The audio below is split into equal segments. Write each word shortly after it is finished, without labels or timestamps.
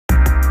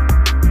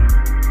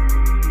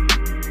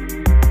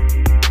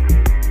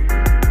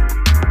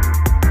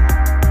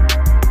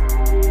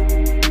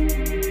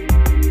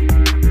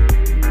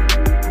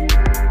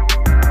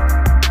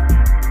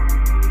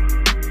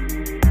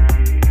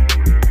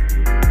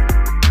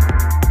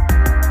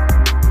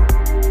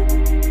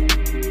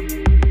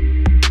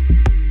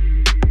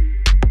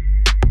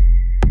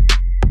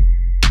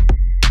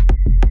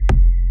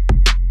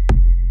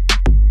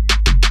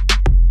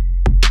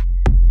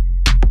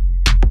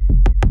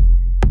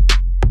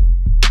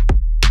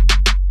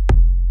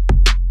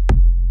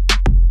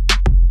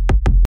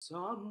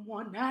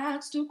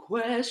asked a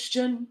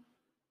question.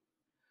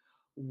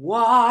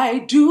 Why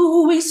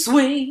do we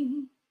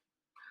swing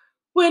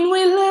when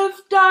we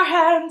lift our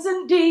hands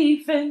in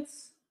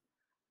defense?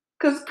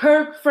 'Cause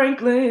Kirk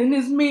Franklin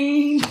is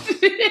mean.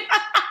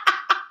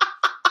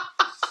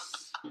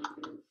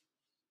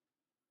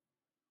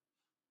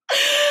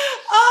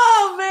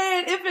 Oh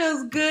man, it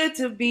feels good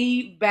to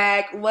be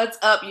back. What's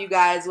up, you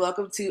guys?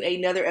 Welcome to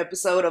another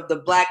episode of the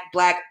Black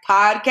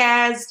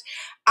Podcast.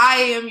 I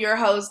am your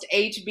host,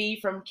 HB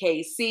from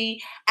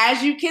KC.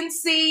 As you can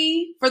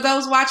see, for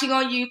those watching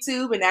on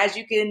YouTube, and as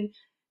you can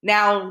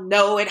now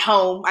know at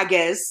home, I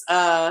guess,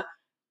 I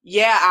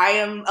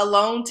am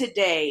alone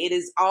today. It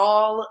is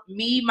all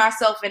me,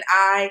 myself, and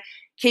I.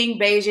 King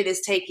Bajan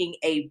is taking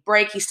a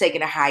break. He's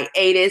taking a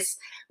hiatus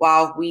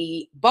while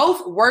we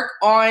both work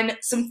on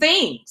some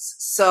things.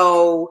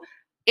 So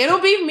it'll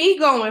be me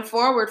going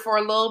forward for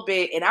a little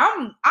bit. And I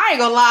ain't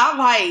gonna lie, I'm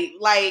hyped.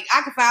 Like,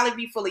 I can finally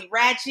be fully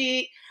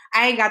ratchet.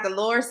 I ain't got the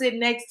Lord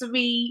sitting next to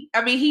me.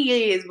 I mean,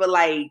 he is, but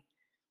like,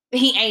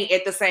 he ain't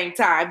at the same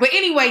time. But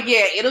anyway,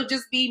 yeah, it'll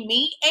just be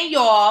me and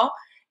y'all.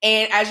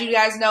 And as you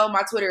guys know,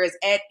 my Twitter is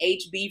at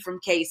HB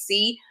from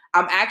KC.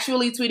 I'm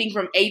actually tweeting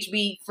from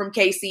HB from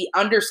KC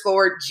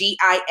 _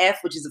 GIF,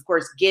 which is, of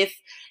course, GIF.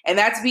 And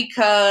that's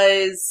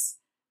because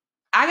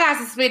I got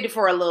suspended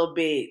for a little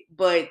bit.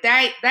 But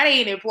that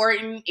ain't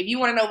important. If you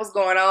want to know what's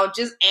going on,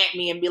 just at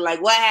me and be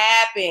like, what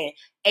happened?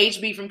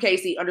 HB from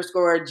KC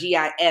 _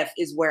 GIF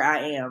is where I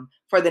am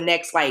for the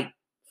next,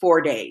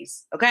 4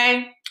 days.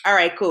 Okay? All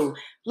right, cool.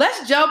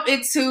 Let's jump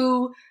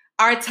into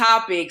our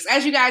topics.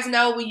 As you guys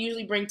know, we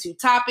usually bring 2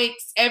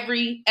 topics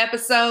every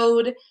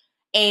episode.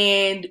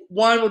 And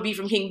one would be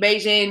from King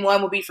Bajan,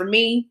 one would be from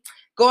me.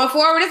 Going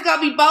forward, it's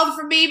going to be both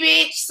from me,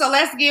 bitch. So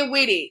let's get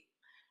with it.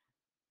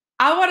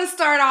 I want to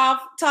start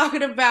off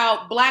talking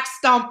about Black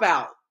Stomp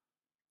Out.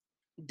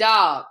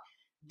 Dog,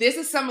 this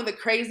is some of the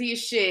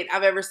craziest shit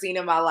I've ever seen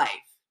in my life.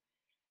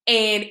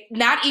 And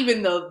not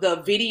even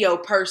the video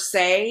per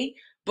se,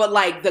 but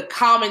like the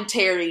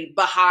commentary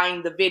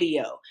behind the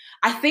video.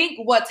 I think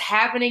what's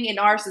happening in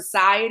our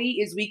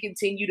society is we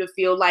continue to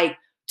feel like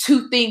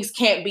 2 things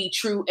can't be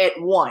true at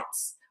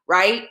once,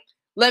 right?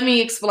 Let me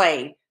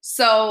explain.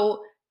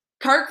 So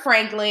Kirk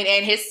Franklin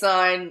and his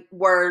son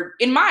were,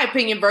 in my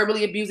opinion,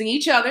 verbally abusing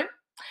each other.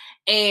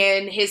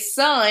 And his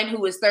son,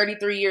 who is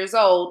 33 years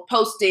old,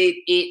 posted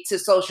it to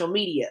social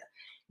media.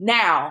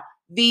 Now,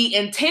 the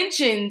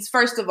intentions,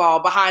 first of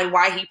all, behind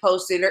why he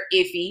posted are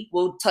iffy.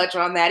 We'll touch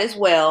on that as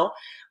well.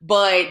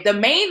 But the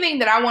main thing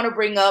that I want to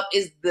bring up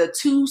is the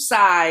 2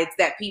 sides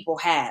that people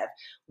have.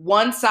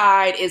 One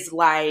side is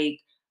like,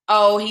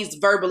 oh, he's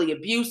verbally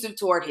abusive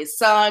toward his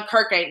son.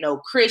 Kirk ain't no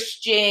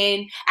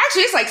Christian.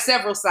 Actually, it's like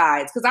several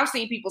sides, because I've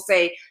seen people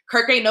say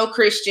Kirk ain't no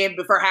Christian,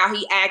 but for how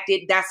he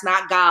acted, that's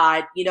not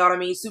God. You know what I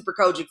mean? Super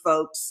Kojic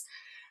folks.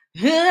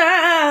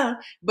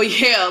 But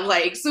yeah,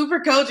 like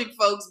super Kojic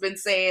folks been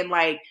saying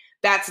like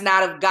that's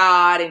not of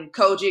God, and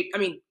Kirk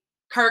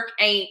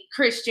ain't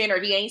Christian,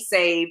 or he ain't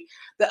saved.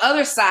 The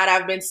other side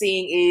I've been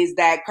seeing is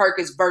that Kirk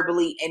is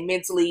verbally and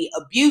mentally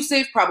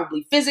abusive,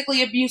 probably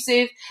physically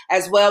abusive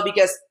as well,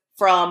 because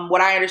from what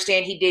I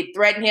understand, he did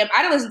threaten him.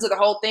 I didn't listen to the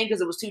whole thing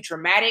because it was too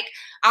traumatic.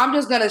 I'm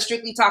just going to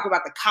strictly talk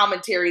about the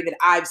commentary that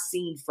I've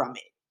seen from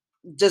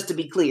it, just to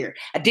be clear.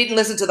 I didn't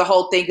listen to the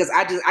whole thing because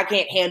I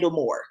can't handle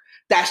more.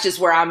 That's just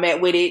where I'm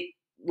at with it.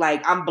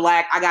 Like, I'm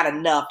Black, I got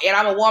enough. And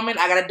I'm a woman,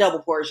 I got a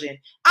double portion.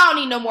 I don't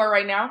need no more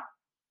right now.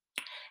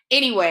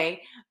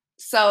 Anyway,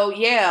 so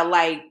yeah,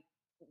 like,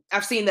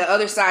 I've seen the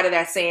other side of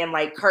that saying,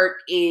 like, Kirk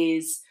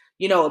is,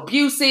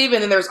 abusive.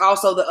 And then there's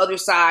also the other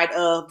side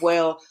of,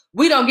 well,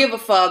 we don't give a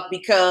fuck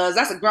because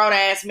that's a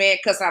grown-ass man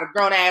cussing out a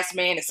grown-ass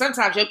man. And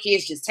sometimes your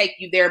kids just take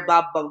you there,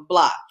 blah, blah,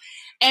 blah.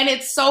 And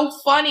it's so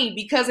funny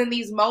because in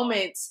these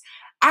moments,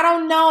 I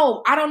don't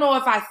know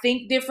if I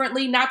think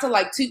differently, not to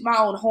like toot my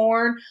own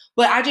horn,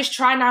 but I just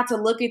try not to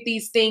look at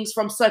these things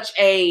from such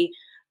a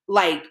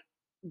like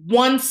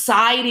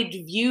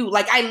one-sided view.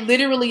 Like, I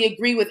literally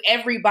agree with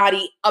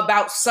everybody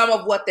about some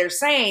of what they're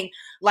saying.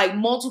 Like,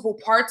 multiple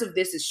parts of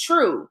this is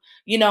true.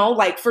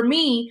 Like, for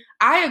me,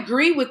 I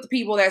agree with the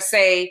people that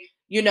say,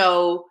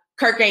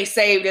 Kirk ain't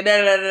saved, and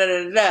da da da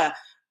da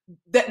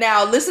da.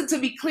 Now, listen to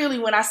me clearly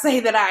when I say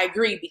that I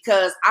agree,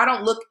 because I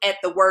don't look at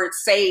the word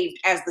saved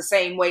as the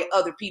same way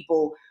other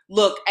people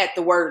look at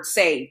the word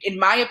saved. In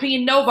my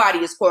opinion, nobody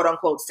is quote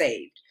unquote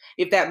saved,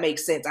 if that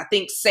makes sense. I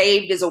think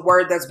saved is a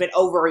word that's been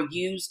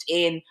overused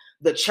in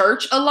the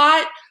church a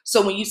lot.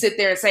 So when you sit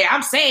there and say,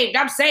 I'm saved,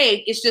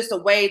 it's just a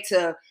way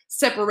to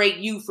separate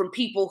you from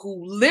people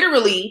who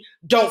literally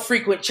don't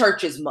frequent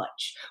church as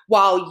much.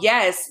 While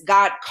yes,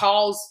 God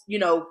calls,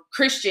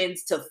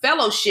 Christians to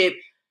fellowship,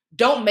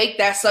 don't make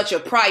that such a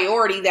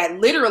priority that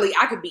literally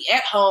I could be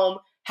at home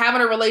having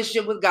a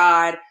relationship with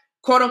God,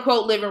 quote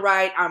unquote, living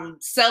right. I'm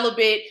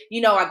celibate.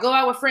 I go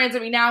out with friends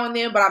every now and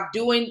then, but I'm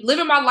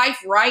living my life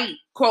right,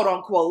 quote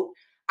unquote.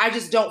 I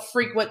just don't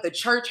frequent the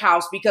church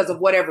house because of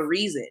whatever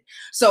reason.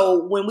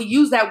 So when we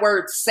use that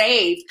word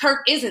saved, Kirk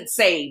isn't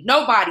saved.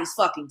 Nobody's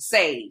fucking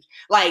saved.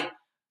 Like,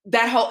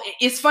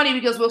 it's funny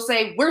because we'll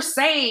say we're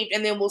saved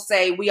and then we'll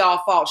say we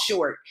all fall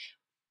short.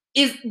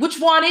 Which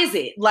one is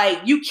it?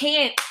 Like, you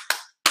can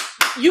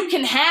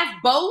have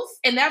both,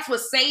 and that's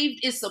what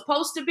saved is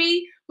supposed to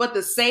be. But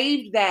the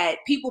saved that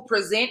people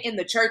present in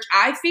the church,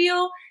 I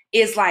feel,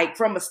 is like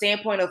from a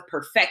standpoint of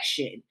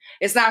perfection.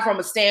 It's not from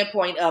a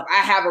standpoint of I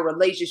have a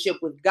relationship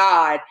with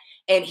God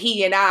and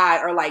he and I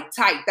are like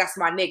tight. That's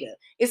my nigga.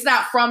 It's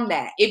not from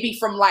that. It'd be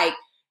from like,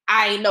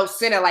 I ain't no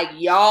sinner like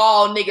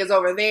y'all niggas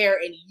over there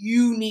and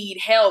you need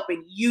help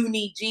and you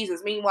need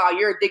Jesus. Meanwhile,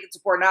 you're addicted to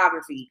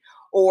pornography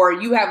or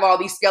you have all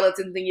these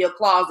skeletons in your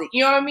closet.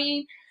 You know what I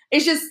mean?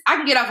 It's just, I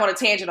can get off on a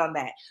tangent on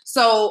that.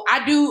 So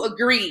I do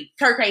agree.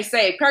 Kirk ain't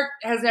saved. Kirk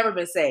has never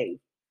been saved.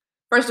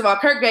 First of all,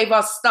 Kirk gave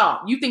us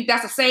Stomp. You think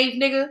that's a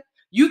saved nigga?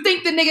 You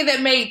think the nigga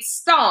that made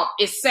Stomp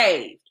is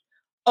saved?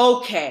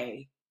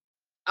 Okay.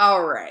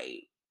 All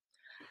right.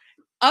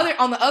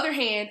 On the other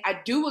hand, I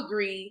do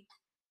agree.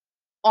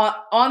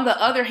 On the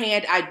other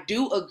hand, I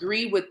do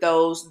agree with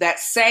those that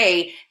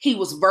say he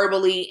was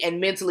verbally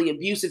and mentally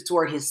abusive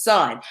toward his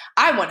son.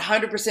 I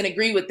 100%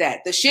 agree with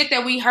that. The shit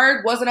that we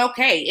heard wasn't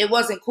okay. It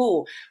wasn't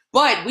cool.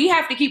 But we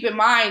have to keep in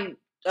mind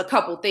a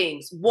couple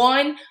things.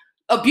 One,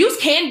 abuse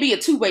can be a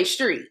two-way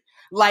street.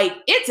 Like,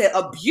 it's an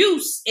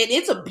abuse and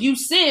it's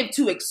abusive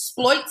to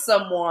exploit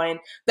someone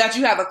that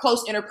you have a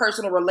close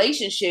interpersonal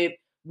relationship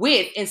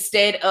with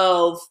instead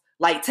of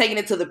like taking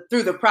it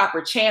through the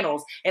proper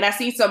channels. And I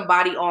seen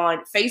somebody on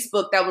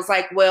Facebook that was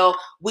like, well,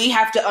 we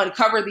have to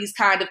uncover these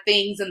kind of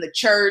things in the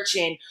church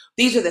and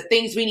these are the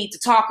things we need to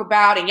talk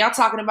about. And y'all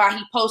talking about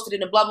he posted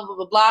it and blah, blah, blah,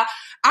 blah, blah.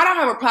 I don't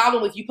have a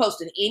problem with you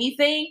posting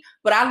anything,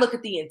 but I look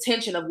at the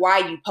intention of why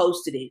you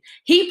posted it.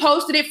 He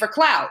posted it for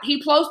clout.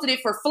 He posted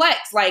it for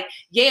flex. Like,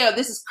 yeah,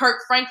 this is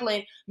Kirk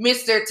Franklin,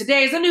 Mr.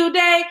 Today's a New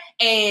Day,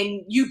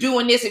 and you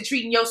doing this and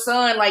treating your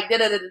son like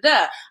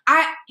da-da-da-da-da.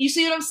 You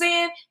see what I'm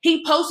saying?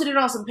 He posted it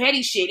on some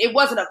petty shit. That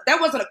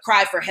wasn't a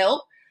cry for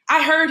help.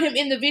 I heard him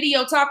in the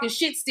video talking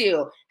shit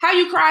still. How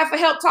you cry for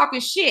help talking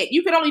shit?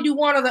 You can only do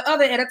one or the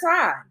other at a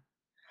time.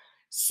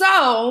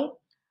 So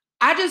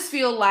I just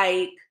feel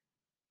like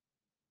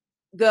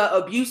the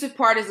abusive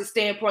part is a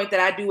standpoint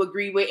that I do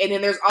agree with. And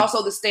then there's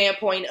also the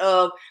standpoint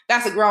of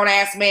that's a grown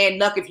ass man,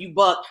 knuck if you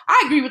buck.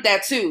 I agree with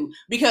that too,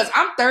 because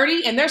I'm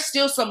 30 and there's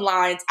still some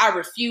lines I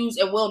refuse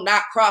and will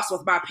not cross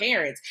with my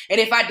parents. And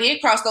if I did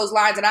cross those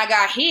lines and I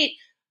got hit,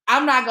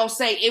 I'm not going to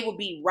say it would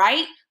be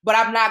right, but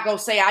I'm not going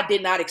to say I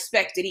did not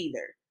expect it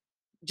either.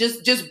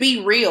 Just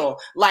be real.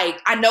 Like,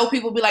 I know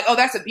people be like, oh,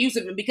 that's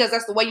abusive. And because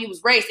that's the way you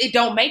was raised, it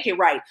don't make it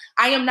right.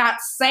 I am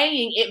not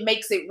saying it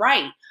makes it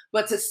right.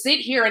 But to sit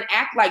here and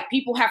act like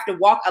people have to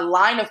walk a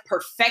line of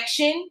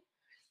perfection,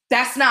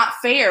 that's not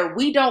fair.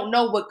 We don't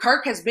know what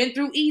Kirk has been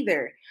through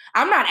either.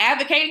 I'm not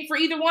advocating for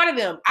either one of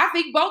them. I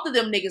think both of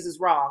them niggas is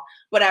wrong.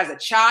 But as a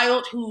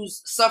child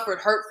who's suffered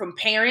hurt from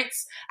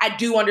parents, I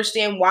do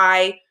understand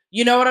why.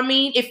 You know what I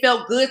mean? It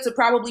felt good to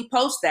probably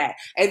post that.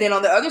 And then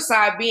on the other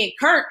side, being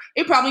Kirk,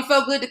 it probably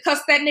felt good to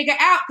cuss that nigga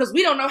out because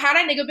we don't know how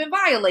that nigga been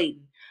violating.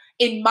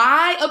 In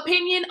my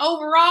opinion,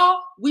 overall,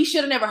 we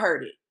should have never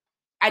heard it.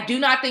 I do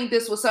not think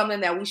this was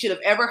something that we should have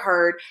ever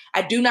heard.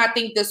 I do not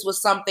think this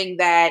was something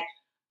that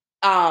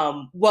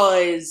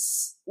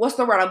was, what's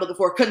the word I'm looking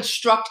for?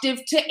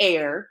 Constructive to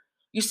air.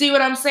 You see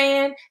what I'm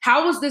saying?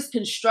 How was this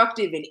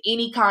constructive in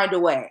any kind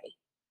of way?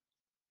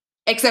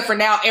 Except for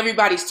now,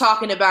 everybody's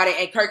talking about it,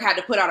 and Kirk had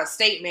to put out a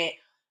statement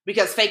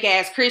because fake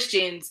ass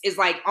Christians is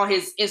like on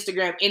his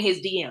Instagram in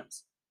his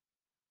DMs.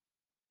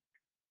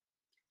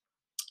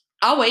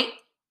 I'll wait.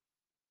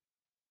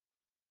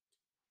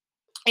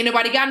 Ain't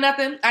nobody got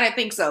nothing? I didn't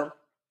think so.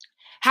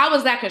 How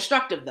is that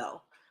constructive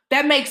though?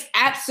 That makes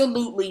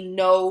absolutely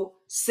no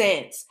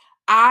sense.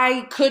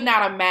 I could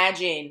not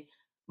imagine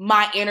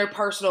my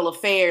interpersonal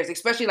affairs,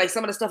 especially like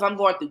some of the stuff I'm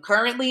going through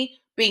currently,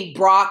 being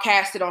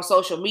broadcasted on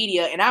social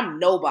media, and I'm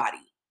nobody.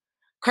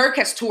 Kirk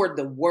has toured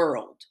the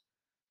world.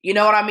 You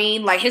know what I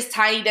mean? Like, his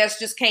Tiny Desk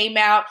just came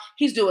out.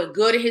 He's doing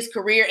good in his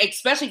career,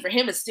 especially for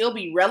him to still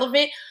be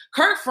relevant.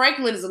 Kirk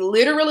Franklin is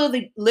literally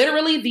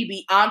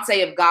the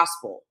Beyonce of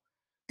gospel.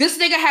 This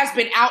nigga has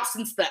been out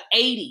since the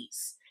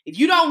 80s. If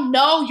you don't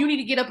know, you need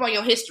to get up on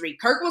your history.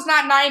 Kirk was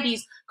not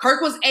 90s.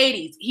 Kirk was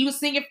 80s. He was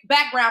singing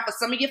background for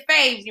some of your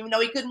faves, even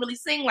though he couldn't really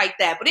sing like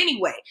that. But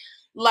anyway,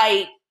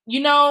 like, you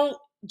know,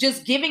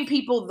 just giving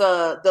people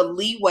the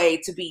leeway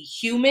to be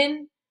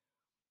human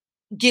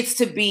gets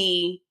to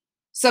be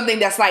something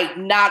that's like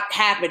not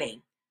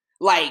happening.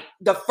 Like,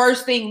 the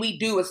first thing we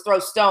do is throw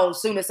stones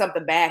soon as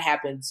something bad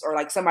happens or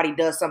like somebody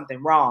does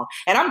something wrong.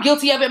 And I'm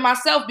guilty of it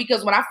myself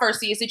because when I first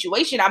see a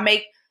situation, I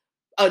make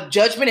a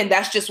judgment and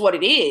that's just what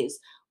it is.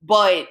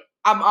 But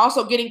I'm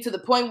also getting to the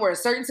point where in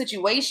certain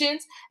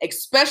situations,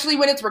 especially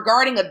when it's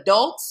regarding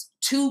adults,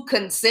 to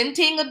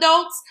consenting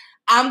adults,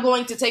 I'm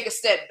going to take a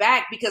step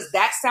back because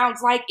that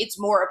sounds like it's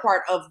more a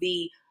part of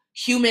the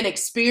human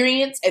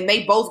experience, and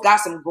they both got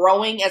some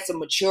growing and some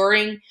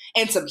maturing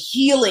and some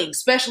healing,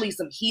 especially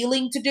some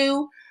healing to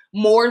do,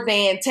 more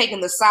than taking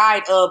the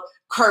side of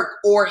Kirk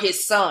or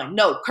his son.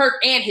 No, Kirk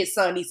and his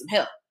son need some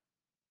help.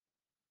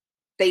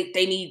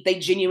 they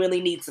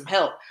genuinely need some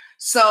help.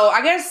 So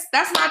I guess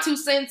that's my 2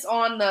 cents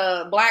on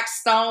the black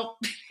stomp.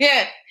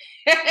 Yeah.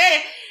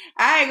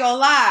 I ain't gonna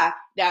lie.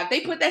 Now, if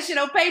they put that shit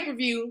on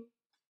pay-per-view,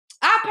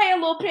 I'll pay a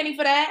little penny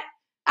for that.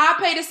 I'll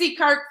pay to see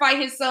Kirk fight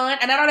his son.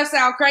 And I know that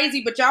sounds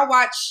crazy, but y'all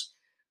watch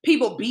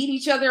people beat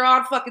each other all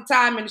the fucking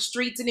time in the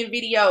streets and in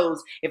videos.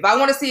 If I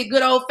want to see a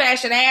good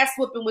old-fashioned ass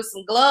whooping with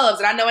some gloves,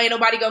 and I know ain't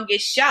nobody gonna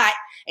get shot,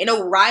 ain't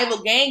no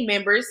rival gang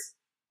members,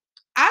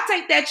 I'll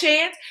take that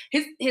chance.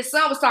 His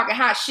son was talking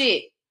hot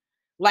shit,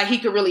 like he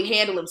could really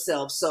handle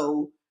himself.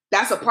 So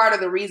that's a part of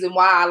the reason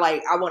why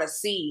I want to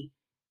see.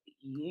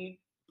 Can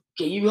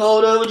you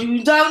hold on what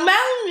you talking about?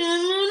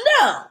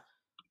 No.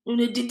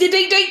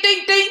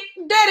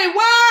 Daddy,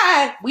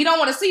 why? We don't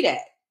want to see that.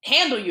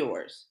 Handle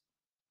yours.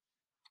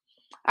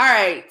 All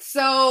right,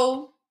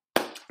 so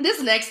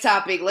this next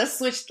topic, let's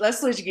switch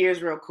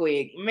gears real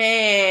quick.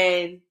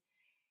 Man,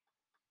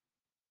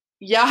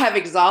 y'all have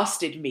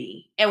exhausted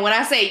me. And when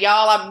I say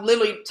y'all, I'm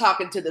literally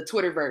talking to the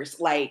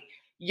Twitterverse. Like,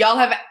 y'all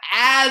have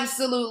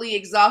absolutely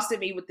exhausted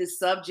me with this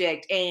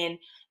subject. And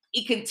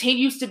it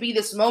continues to be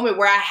this moment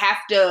where I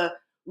have to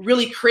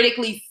really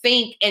critically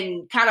think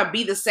and kind of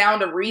be the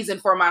sound of reason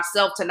for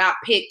myself to not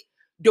pick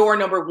door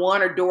number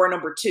 1 or door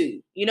number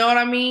 2. You know what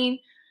I mean?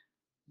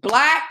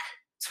 Black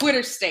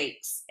Twitter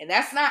stakes. And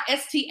that's not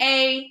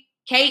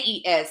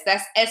STAKES.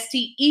 That's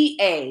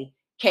STEAKS.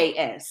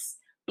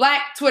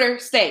 Black Twitter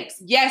stakes.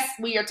 Yes,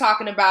 we are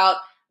talking about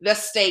the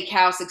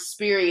steakhouse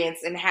experience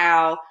and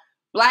how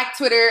Black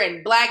Twitter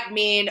and Black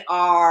men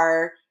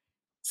are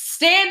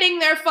standing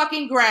their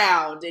fucking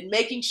ground and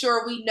making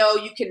sure we know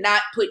you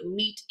cannot put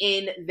meat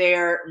in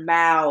their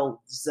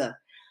mouths.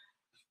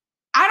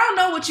 I don't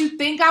know what you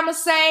think I'm gonna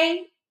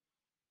say,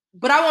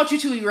 but I want you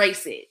to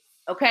erase it,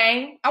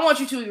 okay? I want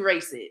you to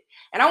erase it.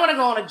 And I want to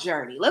go on a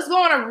journey. Let's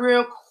go on a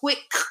real quick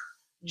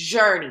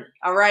journey,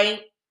 all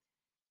right?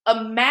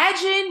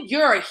 Imagine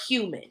you're a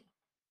human,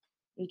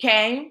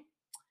 okay?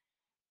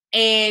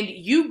 And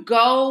you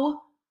go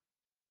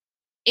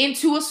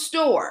into a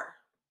store.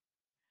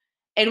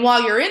 And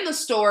while you're in the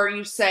store,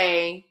 you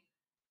say,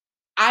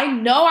 I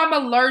know I'm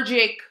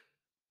allergic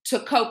to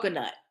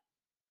coconut.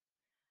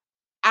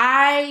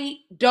 I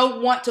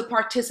don't want to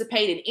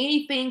participate in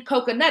anything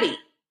coconutty.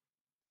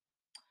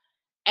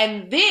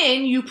 And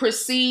then you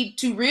proceed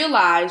to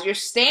realize you're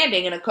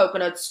standing in a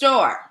coconut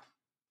store.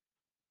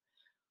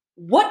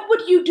 What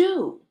would you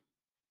do?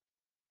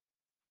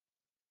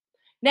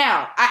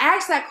 Now, I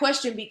asked that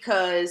question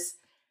because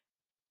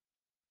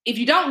if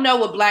you don't know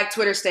what Black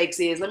Twitter Steaks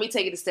is, let me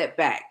take it a step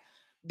back.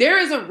 There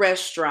is a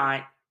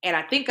restaurant, and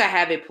I think I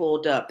have it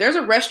pulled up. There's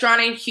a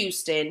restaurant in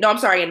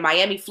in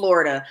Miami,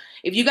 Florida.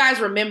 If you guys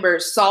remember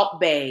Salt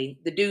Bae,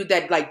 the dude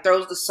that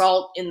throws the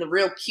salt in the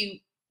real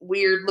cute,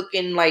 weird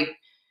looking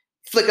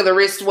flick of the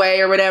wrist way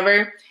or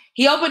whatever.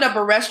 He opened up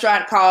a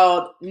restaurant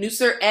called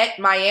Nusser et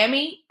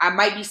Miami. I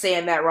might be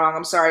saying that wrong.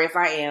 I'm sorry if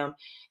I am.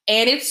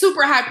 And it's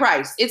super high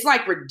priced. It's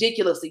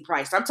ridiculously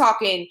priced. I'm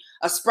talking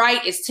a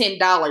Sprite is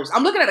 $10.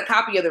 I'm looking at a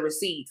copy of the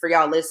receipt for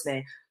y'all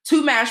listening.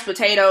 2 mashed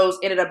potatoes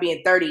ended up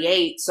being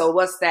 $38. So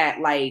what's that,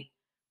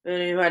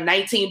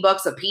 19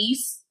 bucks a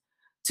piece?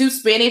 2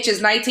 spinach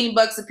is 19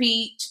 bucks a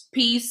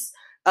piece.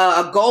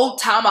 A gold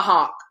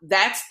tomahawk,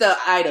 that's the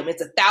item.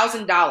 It's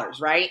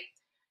 $1,000, right?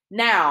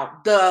 Now,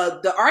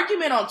 the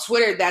argument on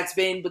Twitter that's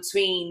been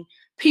between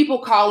people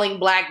calling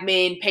Black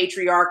men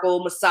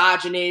patriarchal,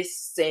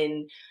 misogynists,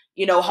 and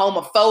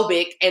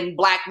homophobic, and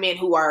Black men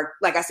who are,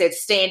 like I said,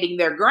 standing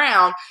their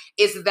ground,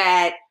 is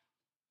that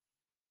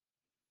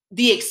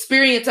the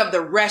experience of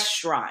the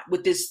restaurant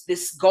with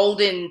this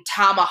golden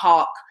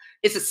tomahawk,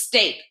 it's a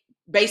steak,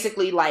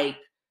 basically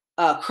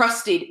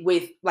crusted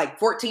with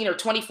 14 or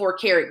 24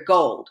 karat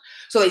gold.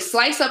 So they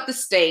slice up the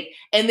steak,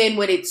 and then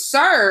when it's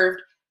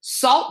served,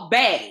 Salt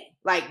Bae,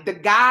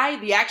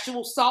 the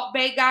actual Salt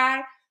Bae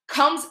guy,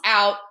 comes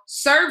out,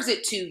 serves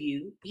it to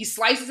you. He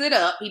slices it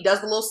up. He does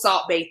the little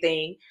Salt Bae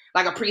thing,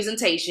 like a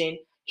presentation.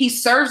 He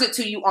serves it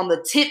to you on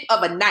the tip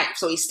of a knife.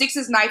 So he sticks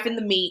his knife in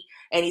the meat,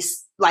 and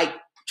he's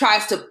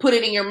tries to put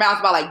it in your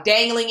mouth by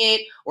dangling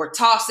it or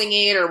tossing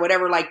it or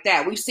whatever like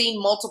that. We've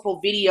seen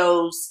multiple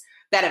videos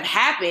that have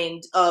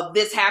happened of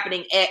this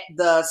happening at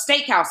the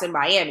steakhouse in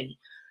Miami.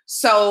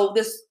 So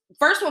this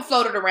first one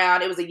floated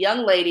around. It was a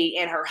young lady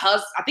and her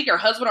husband, I think her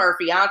husband or her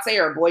fiance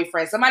or her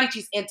boyfriend, somebody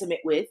she's intimate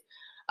with.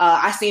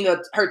 I seen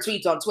her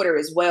tweets on Twitter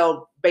as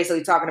well,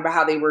 basically talking about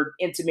how they were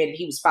intimate and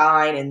he was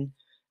fine and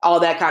all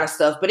that kind of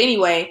stuff. But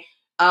anyway,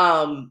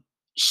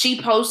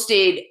 she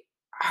posted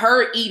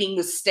her eating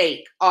the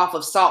steak off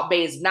of Salt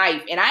Bae's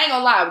knife. And I ain't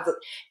gonna lie,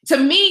 to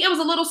me, it was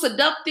a little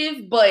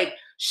seductive, but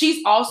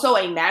she's also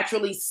a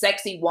naturally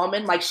sexy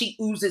woman. She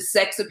oozes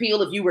sex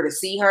appeal if you were to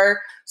see her.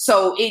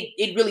 So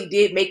it really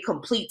did make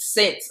complete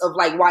sense of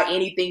why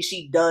anything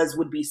she does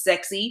would be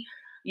sexy,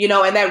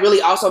 and that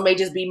really also may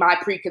just be my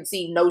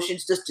preconceived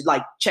notions just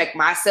to check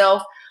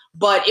myself.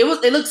 But it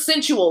looked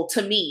sensual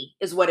to me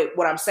is what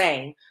I'm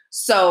saying.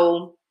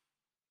 So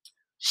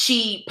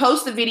she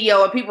posts the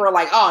video and people are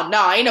like, oh,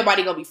 no, ain't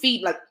nobody gonna be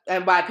feeding, like,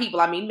 and by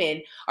people, I mean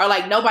men, are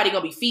like, nobody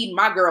gonna be feeding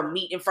my girl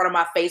meat in front of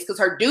my face because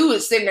her dude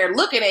is sitting there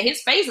looking at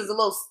his face is a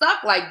little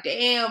stuck, like,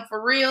 damn,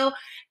 for real.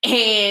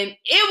 And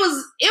it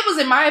was,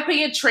 in my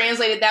opinion,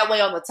 translated that way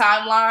on the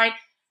timeline.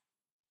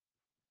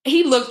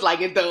 He looked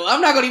like it, though.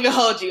 I'm not gonna even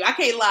hold you. I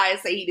can't lie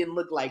and say he didn't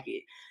look like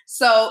it.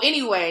 So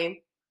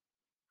anyway,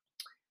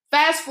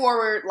 fast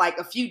forward like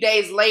a few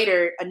days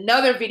later,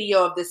 another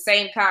video of the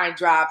same kind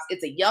drops.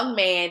 It's a young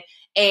man,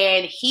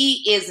 and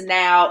he is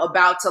now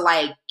about to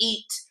like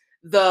eat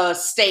the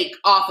steak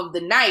off of the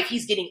knife.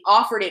 He's getting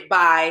offered it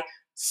by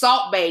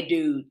Salt Bay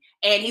dude.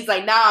 And he's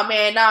like, nah,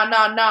 man, nah,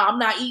 I'm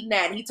not eating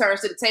that. And he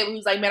turns to the table.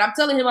 He's like, man, I'm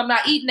telling him I'm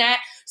not eating that.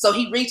 So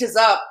he reaches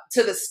up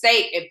to the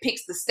steak and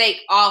picks the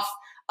steak off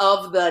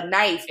of the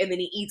knife, and then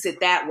he eats it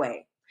that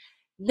way.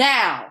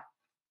 Now,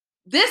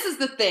 this is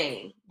the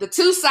thing. The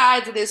two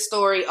sides of this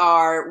story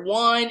are,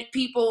 one,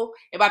 people,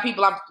 and by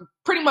people I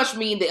pretty much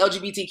mean the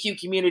LGBTQ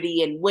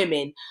community and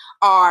women,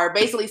 are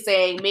basically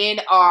saying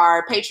men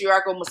are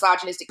patriarchal,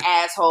 misogynistic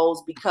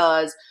assholes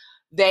because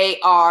they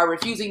are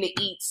refusing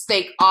to eat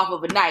steak off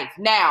of a knife.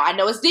 Now, I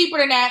know it's deeper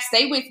than that.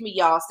 Stay with me,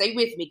 y'all. Stay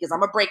with me because I'm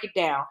going to break it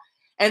down.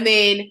 And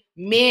then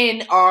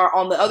men are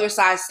on the other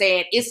side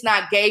saying it's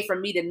not gay for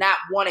me to not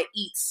want to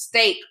eat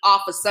steak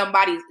off of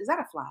somebody's. Is that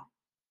a fly?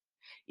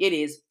 It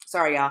is.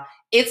 Sorry, y'all.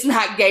 It's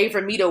not gay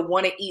for me to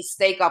want to eat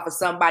steak off of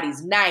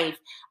somebody's knife.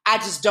 I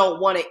just don't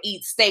want to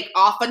eat steak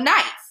off a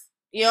knife.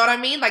 You know what I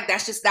mean? Like,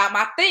 that's just not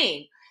my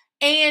thing.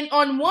 And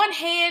on one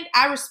hand,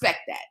 I respect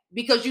that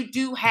because you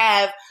do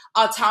have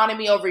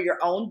autonomy over your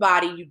own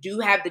body. You do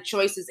have the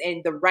choices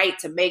and the right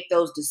to make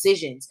those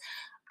decisions.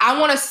 I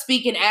want to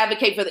speak and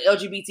advocate for the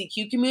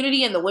LGBTQ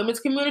community and the women's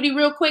community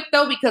real quick,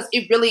 though, because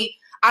it really,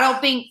 I don't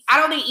think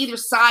either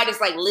side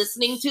is like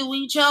listening to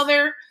each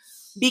other.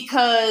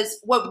 Because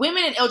what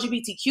women in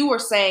LGBTQ are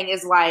saying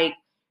is like,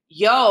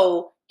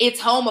 yo, it's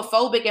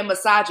homophobic and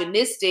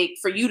misogynistic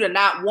for you to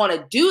not want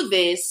to do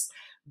this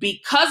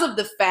because of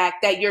the fact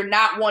that you're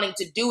not wanting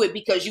to do it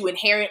because you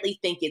inherently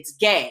think it's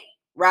gay,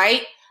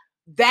 right?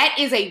 That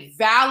is a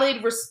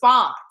valid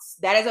response.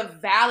 That is a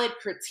valid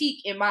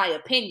critique, in my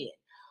opinion.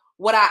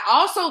 What I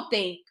also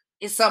think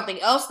is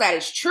something else that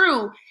is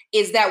true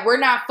is that we're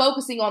not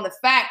focusing on the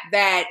fact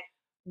that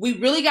we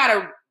really got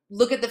to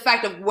look at the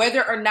fact of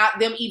whether or not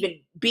them even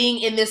being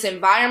in this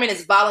environment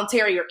is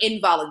voluntary or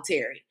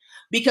involuntary.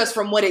 Because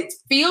from what it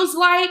feels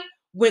like,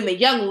 when the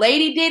young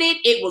lady did it,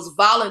 it was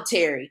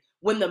voluntary.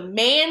 When the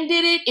man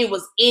did it, it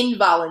was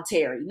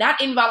involuntary.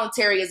 Not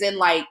involuntary as in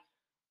like,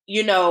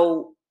 you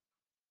know,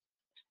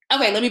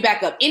 okay, let me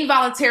back up.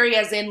 Involuntary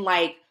as in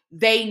like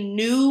they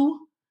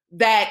knew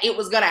that it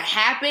was going to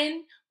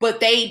happen, but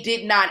they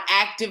did not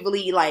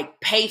actively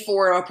like pay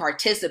for it or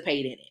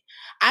participate in it.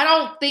 I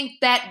don't think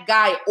that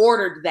guy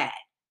ordered that.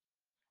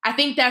 I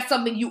think that's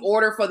something you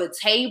order for the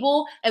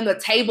table and the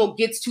table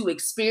gets to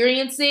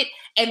experience it.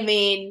 And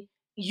then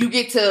you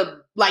get to,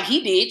 like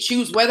he did,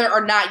 choose whether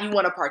or not you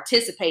want to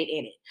participate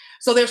in it.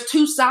 So there's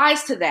two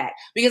sides to that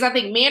because I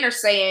think men are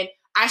saying,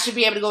 I should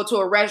be able to go to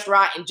a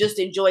restaurant and just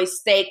enjoy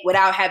steak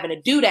without having to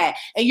do that.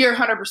 And you're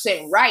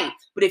 100% right.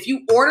 But if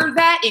you order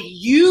that, if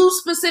you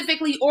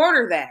specifically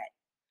order that,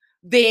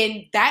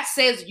 then that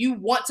says you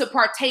want to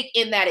partake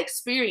in that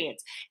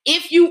experience.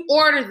 If you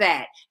order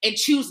that and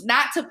choose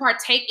not to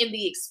partake in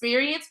the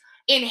experience,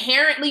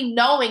 inherently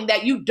knowing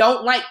that you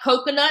don't like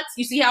coconuts,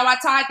 you see how I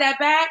tied that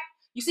back?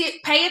 You see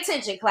it? Pay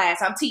attention,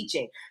 class. I'm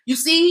teaching. You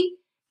see,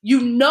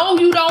 you know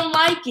you don't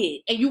like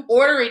it and you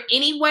order it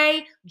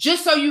anyway,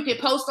 just so you can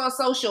post on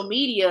social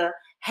media,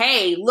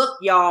 hey, look,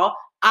 y'all,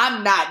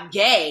 I'm not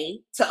gay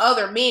to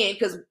other men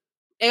because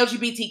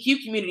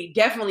LGBTQ community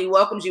definitely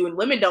welcomes you and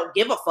women don't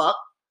give a fuck.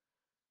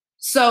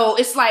 So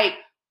it's like,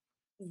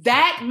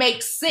 that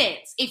makes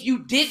sense. If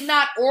you did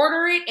not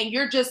order it and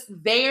you're just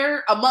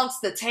there amongst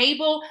the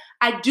table,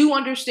 I do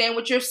understand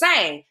what you're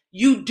saying.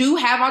 You do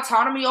have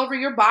autonomy over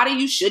your body.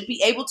 You should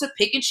be able to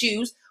pick and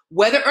choose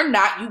whether or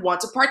not you want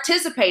to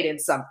participate in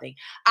something.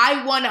 I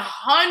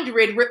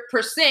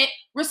 100%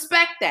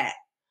 respect that.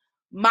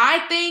 My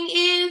thing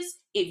is,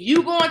 if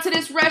you go into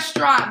this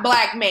restaurant,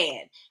 black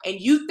man, and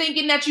you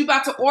thinking that you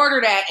about to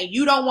order that and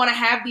you don't want to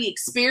have the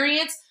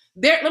experience,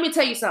 let me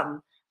tell you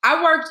something.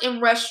 I worked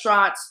in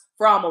restaurants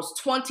for almost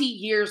 20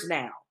 years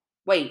now.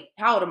 Wait,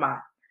 how old am I?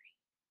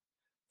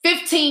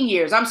 15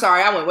 years. I'm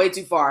sorry, I went way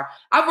too far.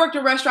 I've worked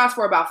in restaurants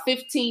for about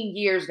 15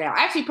 years now.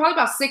 Actually, probably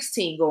about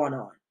 16 going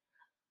on.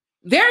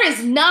 There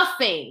is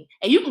nothing,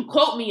 and you can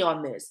quote me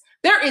on this,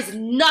 there is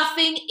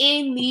nothing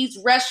in these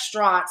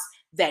restaurants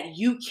that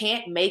you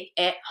can't make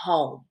at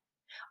home.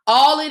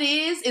 All it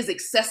is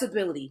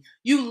accessibility.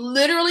 You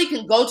literally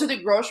can go to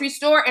the grocery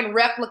store and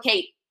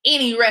replicate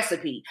any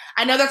recipe.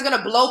 I know that's going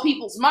to blow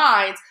people's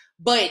minds,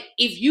 but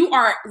if you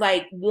are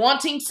like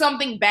wanting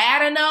something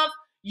bad enough,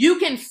 you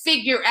can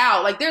figure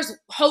out, like there's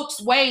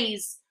hoax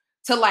ways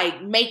to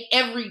like make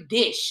every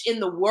dish in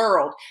the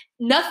world.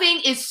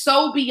 Nothing is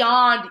so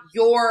beyond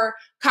your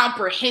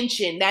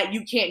comprehension that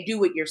you can't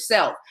do it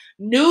yourself.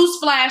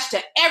 Newsflash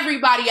to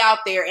everybody out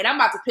there, and I'm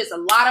about to piss a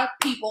lot of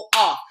people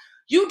off.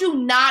 You do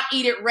not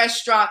eat at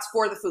restaurants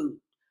for the food.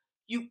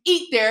 You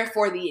eat there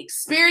for the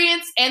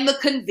experience and the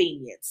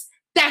convenience.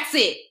 That's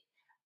it.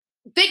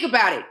 Think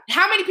about it.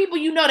 How many people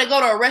you know that go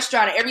to a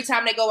restaurant and every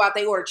time they go out,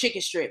 they order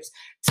chicken strips?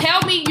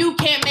 Tell me you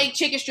can't make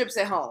chicken strips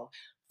at home.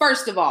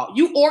 First of all,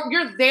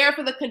 you're there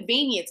for the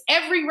convenience.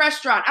 Every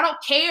restaurant, I don't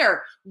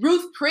care,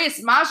 Ruth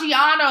Chris,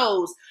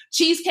 Maggiano's,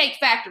 Cheesecake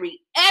Factory,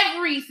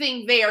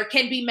 everything there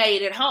can be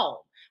made at home.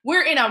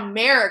 We're in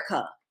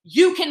America.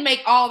 You can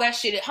make all that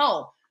shit at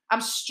home.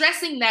 I'm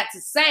stressing that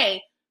to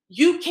say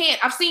you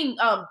can't. I've seen,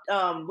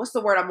 what's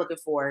the word I'm looking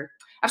for?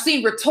 I've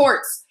seen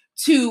retorts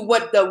to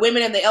what the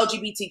women in the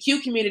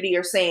LGBTQ community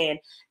are saying,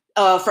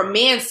 from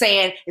men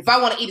saying, if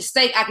I want to eat a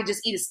steak, I could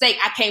just eat a steak.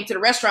 I came to the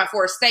restaurant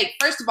for a steak.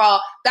 First of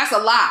all, that's a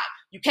lie.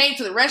 You came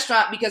to the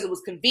restaurant because it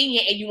was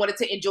convenient and you wanted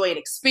to enjoy an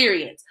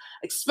experience.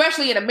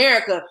 Especially in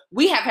America,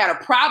 we have had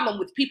a problem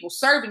with people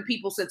serving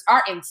people since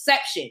our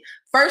inception.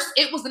 First,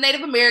 it was the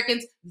Native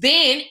Americans.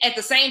 Then, at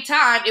the same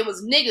time, it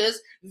was niggas.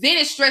 Then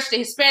it stretched to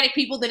Hispanic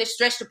people. Then it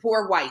stretched to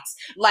poor whites.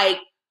 Like,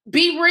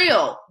 be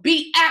real.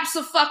 Be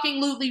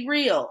abso-fucking-lutely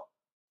real.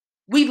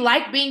 We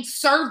like being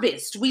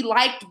serviced. We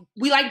like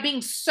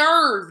being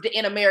served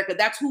in America.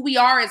 That's who we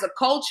are as a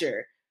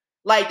culture.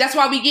 Like, that's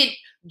why we get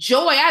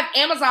joy. I have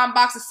Amazon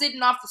boxes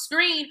sitting off the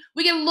screen.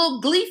 We get a little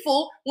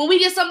gleeful when we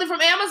get something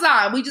from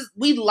Amazon.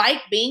 We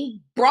like being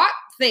brought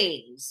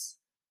things.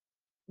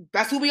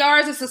 That's who we are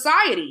as a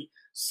society.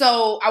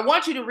 So I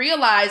want you to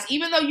realize,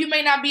 even though you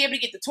may not be able to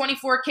get the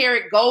 24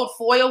 karat gold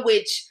foil,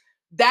 which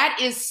that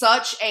is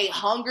such a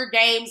Hunger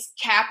Games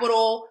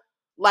capital,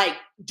 like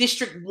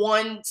District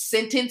 1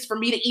 sentence for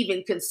me to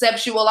even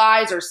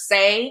conceptualize or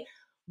say.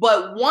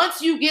 But once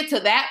you get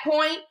to that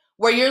point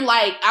where you're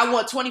like, I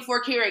want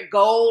 24 karat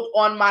gold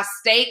on my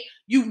steak,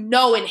 you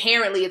know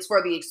inherently it's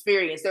for the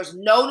experience. There's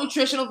no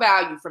nutritional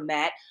value from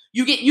that.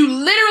 You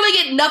literally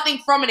get nothing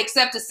from it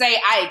except to say,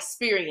 I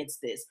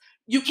experienced this.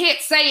 You can't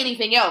say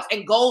anything else.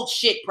 And gold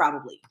shit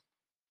probably.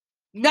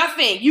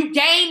 Nothing. You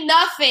gain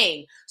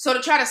nothing. So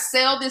to try to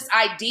sell this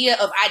idea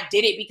of I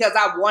did it because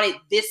I wanted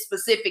this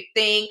specific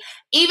thing,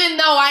 even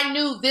though I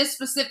knew this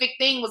specific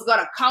thing was going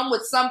to come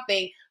with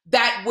something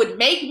that would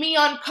make me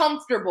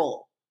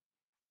uncomfortable,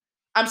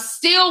 I'm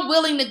still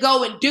willing to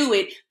go and do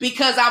it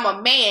because I'm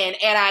a man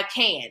and I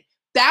can.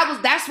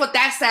 That's what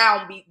that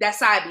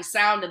side be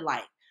sounding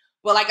like.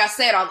 But like I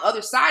said, on the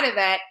other side of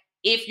that,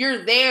 if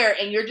you're there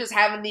and you're just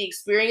having the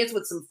experience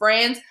with some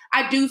friends,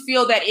 I do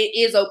feel that it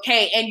is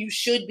okay. And you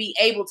should be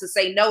able to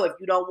say no if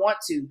you don't want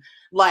to.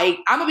 Like,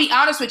 I'm going to be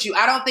honest with you.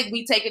 I don't think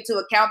we take into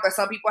account that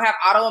some people have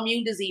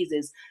autoimmune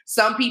diseases.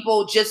 Some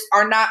people just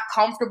are not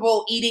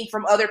comfortable eating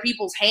from other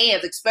people's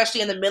hands,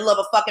 especially in the middle of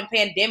a fucking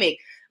pandemic.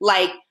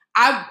 Like,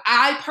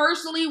 I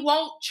personally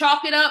won't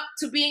chalk it up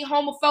to being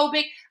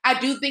homophobic. I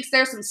do think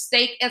there's some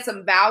stake and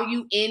some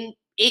value in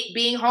it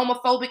being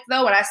homophobic,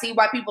 though. And I see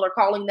why people are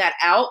calling that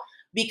out.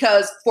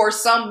 Because for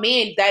some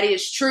men, that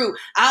is true.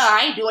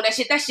 I ain't doing that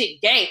shit. That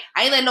shit gay.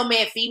 I ain't letting no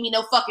man feed me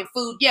no fucking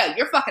food. Yeah,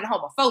 you're fucking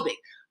homophobic.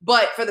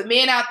 But for the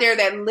men out there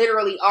that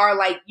literally are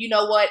like, you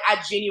know what?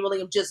 I genuinely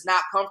am just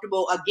not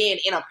comfortable, again,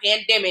 in a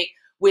pandemic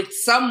with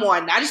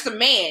someone, not just a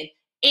man,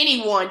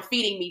 anyone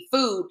feeding me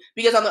food.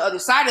 Because on the other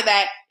side of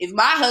that, if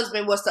my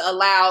husband was to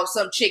allow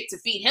some chick to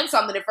feed him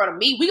something in front of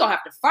me, we gonna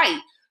have to fight.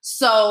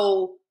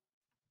 So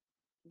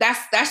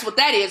that's what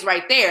that is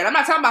right there. And I'm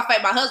not talking about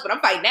fighting my husband.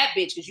 I'm fighting that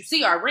bitch because you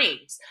see our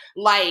rings.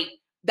 Like,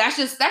 that's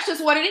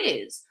just what it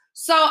is.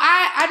 So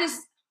I just,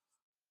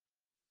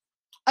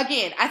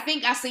 again, I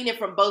think I've seen it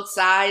from both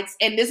sides.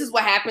 And this is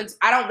what happens.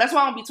 That's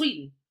why I don't be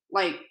tweeting.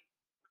 Like,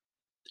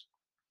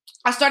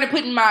 I started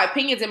putting my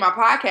opinions in my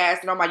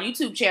podcast and on my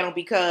YouTube channel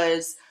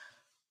because,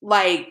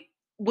 like,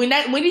 when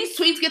these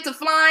tweets get to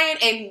flying,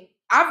 and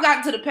I've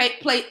gotten to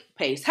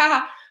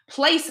the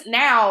place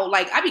now,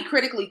 like, I be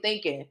critically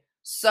thinking.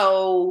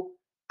 So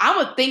I'm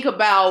going to think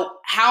about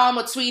how I'm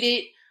going to tweet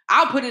it.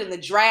 I'll put it in the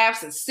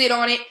drafts and sit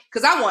on it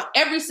because I want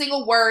every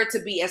single word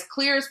to be as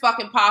clear as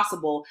fucking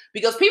possible,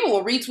 because people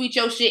will retweet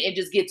your shit and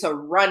just get to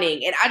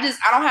running. And I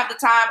don't have the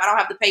time. I don't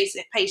have the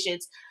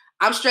patience.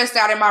 I'm stressed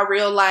out in my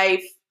real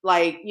life.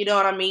 Like, you know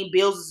what I mean?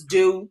 Bills is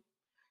due.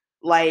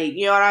 Like,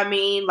 you know what I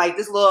mean? Like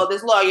this little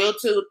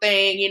YouTube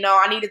thing, you know,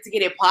 I needed to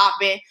get it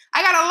popping.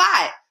 I got a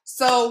lot.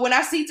 So when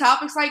I see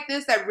topics like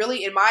this that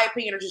really, in my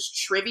opinion, are just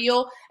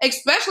trivial,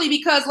 especially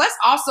because let's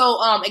also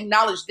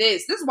acknowledge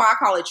this. This is why I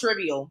call it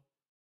trivial.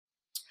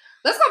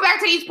 Let's go back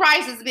to these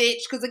prices,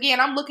 bitch. Because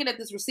again, I'm looking at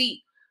this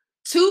receipt.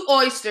 2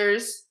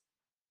 oysters,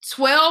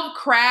 12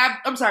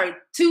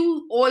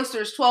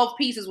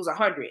 pieces was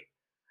 $100.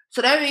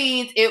 So that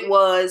means it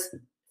was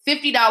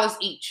 $50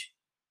 each.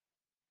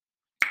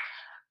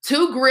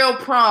 2 grilled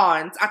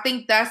prawns. I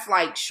think that's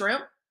like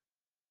shrimp,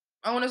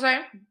 I want to say.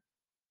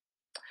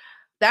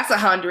 That's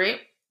 $100.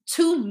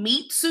 2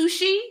 meat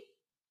sushi,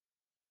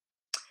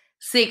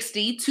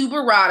 $60. 2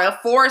 burrata.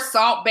 4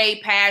 Salt Bay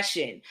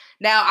Passion.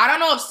 Now, I don't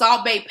know if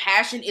Salt Bay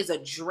Passion is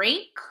a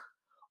drink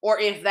or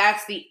if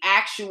that's the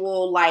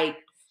actual, like,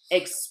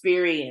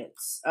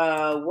 experience.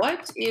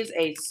 What is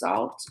a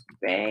Salt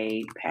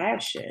Bay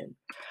Passion?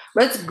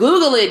 Let's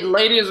Google it,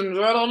 ladies and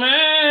gentlemen.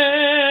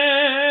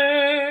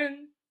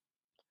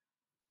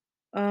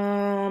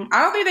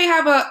 I don't think they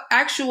have an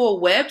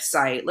actual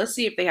website. Let's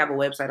see if they have a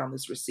website on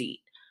this receipt.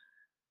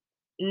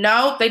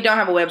 No, they don't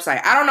have a website.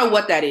 I don't know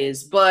what that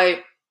is, but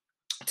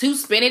 2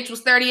 spinach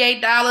was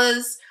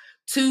 $38.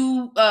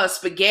 2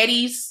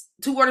 spaghettis,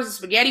 2 orders of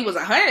spaghetti was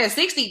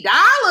 $160.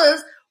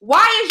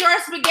 Why is your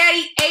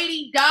spaghetti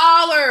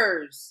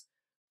 $80?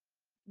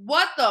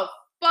 What the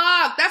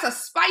fuck? That's a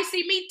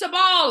spicy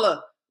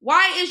meatball.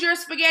 Why is your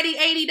spaghetti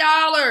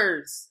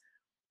 $80?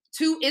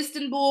 2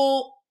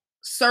 Istanbul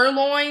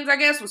sirloins, I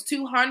guess, was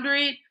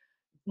 $200.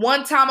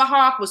 1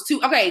 tomahawk was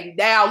okay,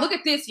 now look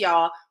at this,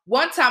 y'all.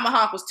 1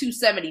 tomahawk was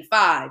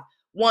 $275.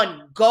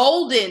 1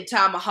 golden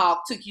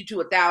tomahawk took you to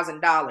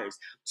 $1,000.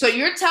 So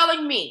you're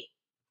telling me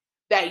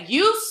that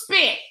you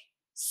spent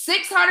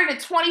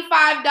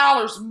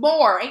 $625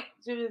 more,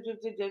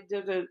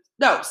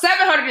 no,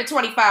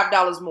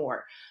 $725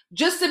 more,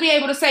 just to be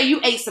able to say you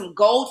ate some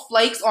gold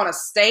flakes on a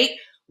steak?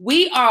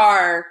 We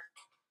are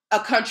a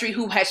country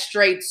who has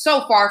strayed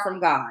so far from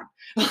God.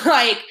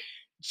 Like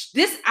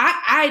this,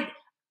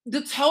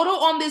 the total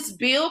on this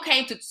bill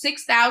came to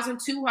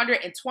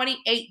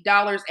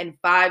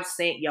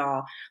 $6,228.05,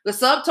 y'all. The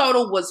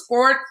subtotal was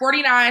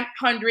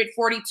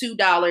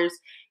 $4,942.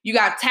 You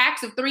got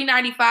tax of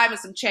 $395 and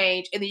some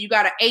change, and then you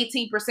got an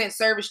 18%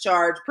 service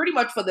charge, pretty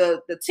much for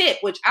the tip,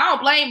 which I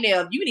don't blame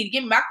them. You need to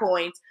give me my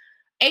coins.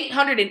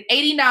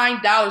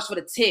 $889 for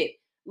the tip.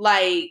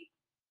 Like,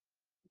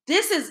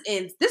 this is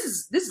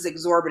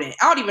exorbitant.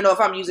 I don't even know if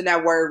I'm using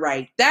that word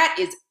right. That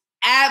is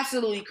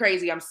absolutely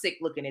crazy. I'm sick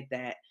looking at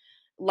that.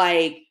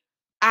 Like,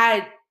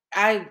 hey,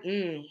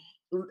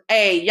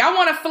 y'all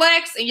want to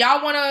flex and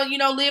y'all want to,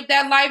 live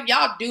that life?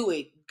 Y'all do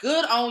it.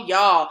 Good on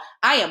y'all.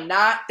 I am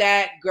not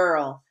that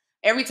girl.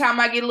 Every time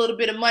I get a little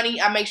bit of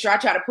money, I make sure I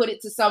try to put it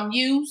to some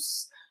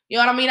use. You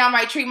know what I mean? I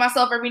might treat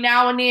myself every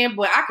now and then,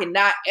 but I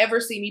cannot ever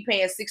see me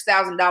paying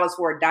 $6,000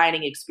 for a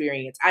dining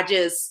experience.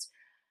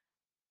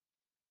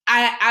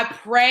 I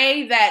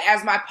pray that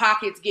as my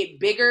pockets get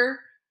bigger,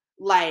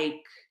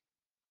 like,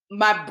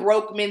 my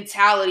broke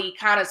mentality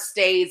kind of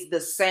stays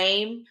the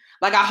same.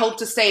 Like, I hope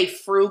to stay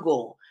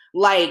frugal.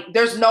 Like,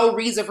 there's no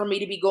reason for me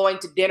to be going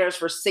to dinners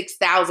for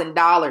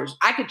 $6,000.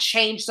 I could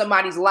change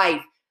somebody's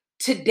life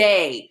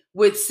today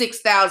with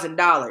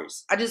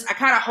 $6,000. I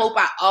kind of hope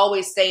I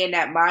always stay in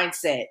that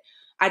mindset.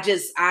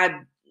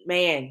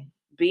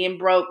 Being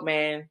broke,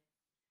 man.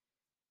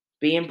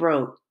 Being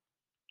broke.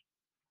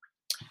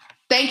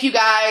 Thank you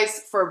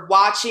guys for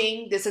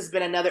watching. This has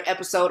been another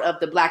episode of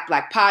the Black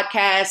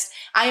Podcast.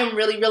 I am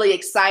really, really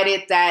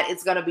excited that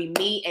it's going to be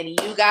me and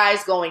you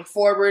guys going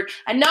forward.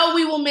 I know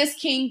we will miss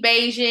King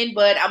Beijing,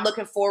 but I'm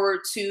looking forward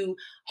to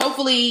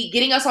hopefully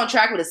getting us on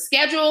track with a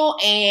schedule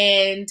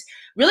and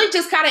really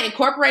just kind of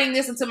incorporating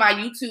this into my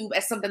YouTube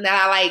as something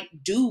that I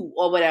do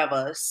or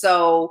whatever.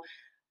 So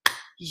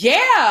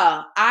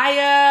yeah,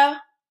 I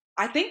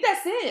think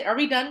that's it. Are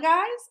we done,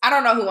 guys? I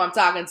don't know who I'm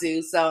talking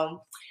to,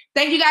 so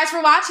thank you guys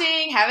for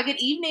watching. Have a good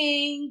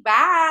evening.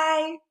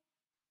 Bye.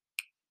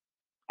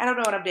 I don't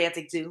know what I'm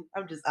dancing to.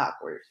 I'm just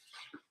awkward.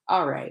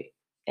 All right.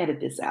 Edit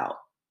this out.